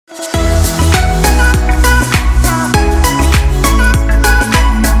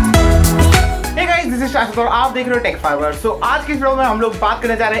स्वागत है और आप देख रहे हो टेक फाइबर। सो आज की वीडियो में हम लोग बात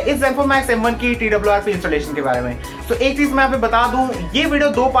करने जा रहे हैं इस Zenfone Max M1 की TWRP इंस्टॉलेशन के बारे में। तो एक चीज मैं यहाँ पे बता दूं, ये वीडियो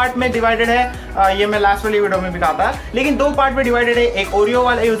दो पार्ट में डिवाइडेड है। ये मैं लास्ट वाली वीडियो में भी कहा था, लेकिन दो पार्ट में डिवाइडेड है, एक ओरियो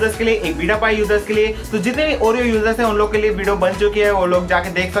वाले यूजर्स के लिए, एक बीटा पाई यूजर्स के लिए। तो जितने भी ओरियो यूजर्स हैं उन लोग के लिए वीडियो बन चुकी है, वो लोग जाके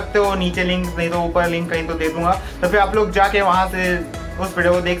देख सकते हो। नीचे लिंक नहीं तो ऊपर लिंक कहीं तो दे दूंगा, तो फिर आप लोग जाके वहां से उस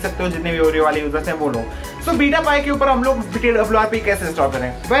वीडियो को देख सकते हो, जितने भी ओरियो वाले यूजर्स हैं वो लोग। सो बीटा पाई के ऊपर हम लोग TWRP कैसे इंस्टॉल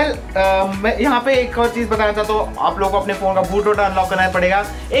करें। मैं यहाँ पे एक और चीज बताना चाहता हूँ, आप लोगों को अपने फोन का बूट लोडर अनलॉक करना पड़ेगा।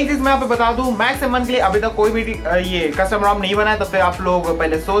 एक चीज मैं यहाँ पे बता दूं, मैक्स M1 के लिए अभी तक कोई भी ये कस्टम रॉम नहीं बना है, तो फिर आप लोग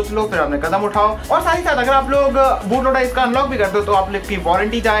पहले सोच लो, फिर अपने कदम उठाओ। और साथ ही साथ अगर आप लोग बूट लोडर इसका अनलॉक भी करते हो तो आप लोग की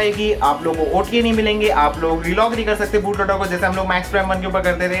वारंटी जाएगी, आप लोग को OTA नहीं मिलेंगे, आप लोग रिलॉक नहीं कर सकते बूट लोडर को, जैसे हम लोग मैक्स M1 के ऊपर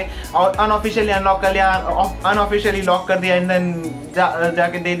करते थे और अनऑफिशियली अनलॉक कर लिया, अनऑफिशियली लॉक कर दिया, एंड देन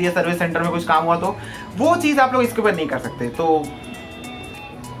जाके दे दिया सर्विस सेंटर में कुछ काम हुआ, तो वो चीज आप लोग इसके ऊपर नहीं कर सकते। तो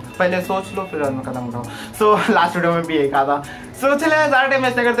पहले सोच लो फिर कदम उठाओ। सो लास्ट वीडियो में भी एक कहा था। सो चले ज्यादा टाइम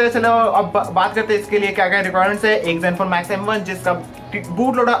ऐसे करते हैं, चलो अब बात करते हैं इसके लिए क्या क्या रिक्वायरमेंट्स है। एक Zenfone Max M1 जिसका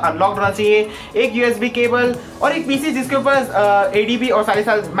बूट लोडर अनलॉक होना चाहिए, एक USB केबल और एक पीसी जिसके ऊपर ADB और सारे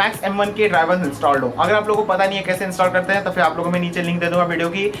साल मैक्स M1 के ड्राइवर्स इंस्टॉल्ड हो। अगर आप लोगों को पता नहीं है कैसे इंस्टॉल करते हैं तो फिर आप लोगों को मैं नीचे लिंक दे दूंगा वीडियो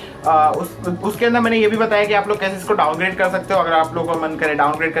की। उसके अंदर मैंने ये भी बताया कि आप लोग कैसे इसको डाउनग्रेड कर सकते हो। अगर आप लोगों को मन करे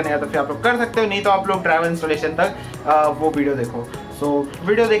डाउनग्रेड करने का तो फिर आप लोग कर सकते हो, नहीं तो आप लोग ड्राइवर इंस्टॉलेशन तक वो वीडियो देखो। सो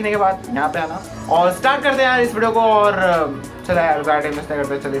वीडियो देखने के बाद यहाँ पे आना और स्टार्ट करते हैं यार इस वीडियो को। और चला यार ज़्यादा टाइम वेस्ट नहीं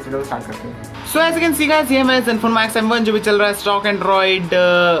करते, चलिए इस वीडियो को स्टार्ट करते हैं। So as you can see guys, ये मैं Zenfone Max M1 जो भी चल रहा है स्टॉक एंड्रॉइड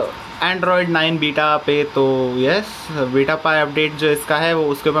 9 बीटा पे। तो यस, बीटा पाई अपडेट जो इसका है वो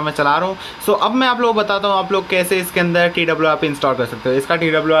उसके ऊपर मैं चला रहा हूँ। सो अब मैं आप लोग बताता हूँ आप लोग कैसे इसके अंदर TWRP इंस्टॉल कर सकते हो। इसका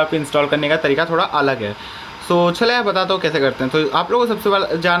TWRP इंस्टॉल करने का तरीका थोड़ा अलग है। तो चले मैं बताता हूँ कैसे करते हैं। तो आप लोगों को सबसे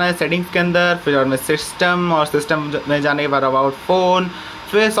पहले जाना है सेटिंग्स के अंदर, फिर और में सिस्टम, और सिस्टम में जाने के बाद अबाउट फ़ोन,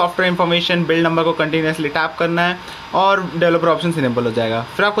 फिर सॉफ्टवेयर इन्फॉर्मेशन, बिल्ड नंबर को कंटिन्यूसली टैप करना है और डेवलपर ऑप्शन इनेबल हो जाएगा।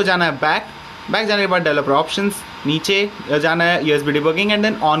 फिर आपको जाना है बैक जाने के बाद डेवलपर ऑप्शंस, नीचे जाना है USB debugging and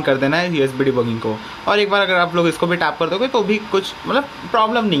then on कर देना है USB डिबगिंग को। और एक बार अगर आप लोग इसको भी टैप कर दोगे तो भी कुछ मतलब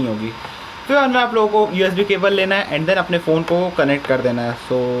प्रॉब्लम नहीं होगी। फिर उनमें आप लोगों को USB केबल लेना है एंड देन अपने फ़ोन को कनेक्ट कर देना है।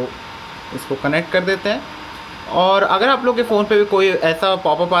 सो इसको कनेक्ट कर देते हैं। और अगर आप लोग के फ़ोन पे भी कोई ऐसा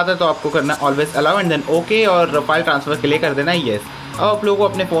पॉपअप आता है तो आपको करना है always allow and then okay, और फाइल ट्रांसफ़र के लिए कर देना है येस। अब आप लोगों को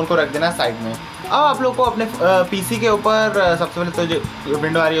अपने फ़ोन को रख देना है साइड में। अब आप लोग को अपने PC के ऊपर सबसे पहले तो जो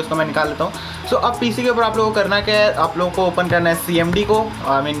विंडो आ रही है उसको मैं निकाल लेता हूँ। सो अब PC के ऊपर आप लोगों को करना क्या है, आप लोगों को ओपन करना है CMD को,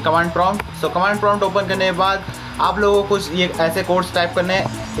 I mean command prompt. So command prompt open करने के बाद आप लोगों को कुछ ये ऐसे कोड्स टाइप करने हैं,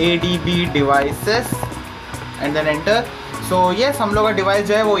 ADB devices and then enter. So yes, हम लोग का डिवाइस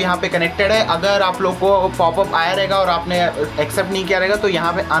जो है वो यहाँ पे कनेक्टेड है। अगर आप लोग को पॉपअप आया रहेगा और आपने एक्सेप्ट नहीं किया रहेगा तो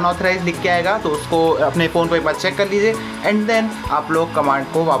यहाँ पे अनऑथराइज लिख के आएगा, तो उसको अपने फ़ोन को एक बार चेक कर लीजिए एंड देन आप लोग कमांड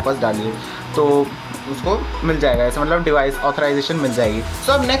को वापस डालिए तो उसको मिल जाएगा, ऐसे मतलब डिवाइस ऑथराइजेशन मिल जाएगी।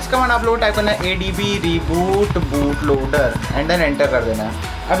 सो अब नेक्स्ट कमांड आप लोग टाइप करना है ADB reboot boot loader and then enter कर देना है।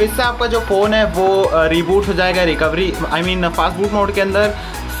 अब इससे आपका जो फ़ोन है वो रीबूट हो जाएगा recovery, I mean fast boot mode के अंदर।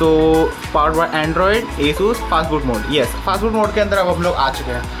 सो powered by Android ASUS fast boot mode, yes fast boot mode के अंदर अब हम लोग आ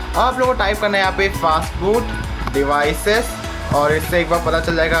चुके हैं। अब आप लोगों को टाइप करना है यहाँ पे फास्ट बूट डिवाइसेस, और इससे एक बार पता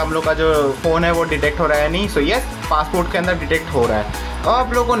चल जाएगा हम लोग का जो फ़ोन है वो डिटेक्ट हो रहा है नहीं। सो यस, फास्ट बूट के अंदर डिटेक्ट हो रहा है। अब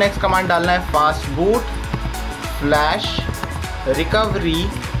आप लोगों को नेक्स्ट कमांड डालना है fast boot flash recovery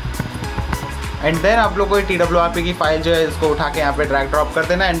and then आप लोग को TWRP की फाइल जो है इसको उठा के यहाँ पे ड्रैग ड्रॉप कर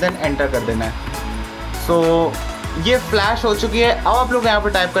देना है एंड देन एंटर कर देना है। सो ये फ्लैश हो चुकी है। अब आप लोग यहाँ पे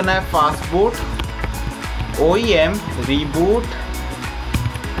टाइप करना है fast boot OEM reboot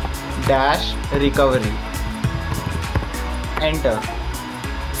dash recovery enter.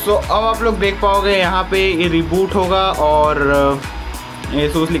 सो अब आप लोग देख पाओगे यहाँ पे ये रिबूट होगा और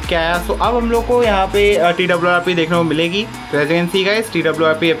ASUS लिख के आया। सो अब हम लोग को यहाँ पे TWRP देखने को मिलेगी। तो as you can see guys,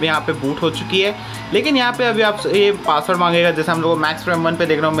 TWRP अभी यहाँ पे बूट हो चुकी है, लेकिन यहाँ पे अभी आप ये पासवर्ड मांगेगा, जैसे हम लोग को मैक्स M1 पे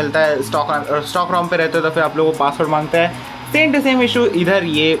देखने को मिलता है। स्टॉक रॉम पे रहते हो तो फिर आप लोगों को पासवर्ड मांगता है। सेम टू सेम इशू इधर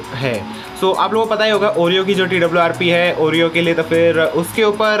ये है। सो आप लोगों को पता ही होगा ओरियो की जो TWRP है ओरियो के लिए, तो फिर उसके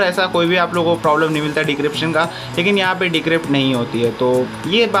ऊपर ऐसा कोई भी आप लोगों को प्रॉब्लम नहीं मिलता डिक्रिप्शन का, लेकिन यहाँ पे डिक्रिप्ट नहीं होती है, तो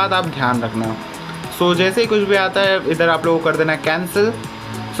ये बात आप ध्यान रखना। सो जैसे ही कुछ भी आता है इधर आप लोगों को कर देना है cancel.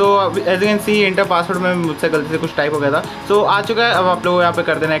 So as you can C inter password में मुझसे गलती से कुछ टाइप हो गया था, सो आ चुका है। अब आप लोगों को यहाँ पे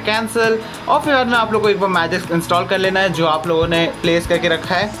कर देना है कैंसिल और फिर बाद में आप लोग को एक बार मैजिक इंस्टॉल कर लेना है जो आप लोगों ने प्लेस करके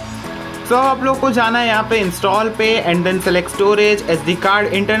रखा है। सो आप लोग को जाना है यहाँ पे इंस्टॉल पे and then select storage, SD card.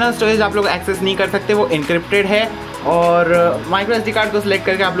 Internal storage आप लोग एक्सेस नहीं कर सकते, वो इनक्रिप्टेड है। और माइक्रो SD कार्ड को सिलेक्ट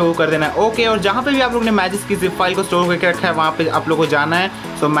करके आप लोगों को कर देना है ओके। और जहाँ पे भी आप लोग ने मैजिक की जिप फाइल को स्टोर करके रखा है वहाँ पे आप लोग को जाना है।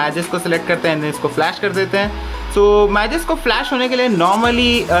 सो मैजिक को सिलेक्ट करते हैं, इसको फ्लैश कर देते हैं। सो मैजिस को फ्लैश होने के लिए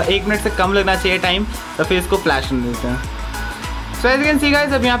नॉर्मली 1 मिनट से कम लगना चाहिए टाइम, तो फिर इसको फ्लैश होने देते हैं। So as you can see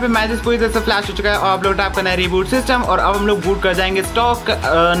guys, अब यहाँ पे मैजिस पूरी तरह से फ्लैश हो चुका है और आप लोग टैप करना है रिबूट सिस्टम और अब हम लोग बूट कर जाएंगे स्टॉक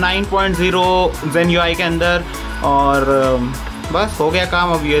 9.0 Zen UI के अंदर और बस हो गया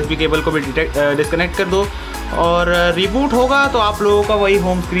काम। अब USB केबल को भी डिस्कनेक्ट कर दो और रिबूट होगा तो आप लोगों का वही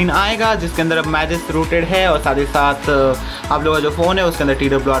होम स्क्रीन आएगा जिसके अंदर अब मैजिस रूटेड है और साथ ही साथ आप लोगों का जो फ़ोन है उसके अंदर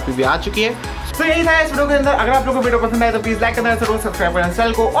TWRP भी आ चुकी है। तो यही था इस वीडियो के अंदर। अगर आप लोगों को वीडियो पसंद आए तो प्लीज लाइक करना, जरूर सब्सक्राइब करना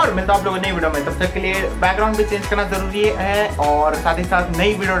चैनल को और मिलता हूं आप लोगों को नई वीडियो में। तब तक के लिए बैकग्राउंड भी चेंज करना जरूरी है और साथ ही साथ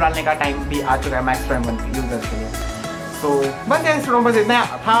नई वीडियो डालने का टाइम भी आ चुका है मैक्स प्राइम 1 यूजर्स के लिए। तो बस इस वीडियो में बस इतना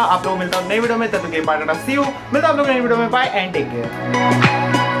था। आप लोगों को मिलता हूं नई वीडियो में, तब तक के लिए बाय टाटा, सी यू। मिलता हूं आप लोगों को नई वीडियो में, बाय एंड टेक केयर।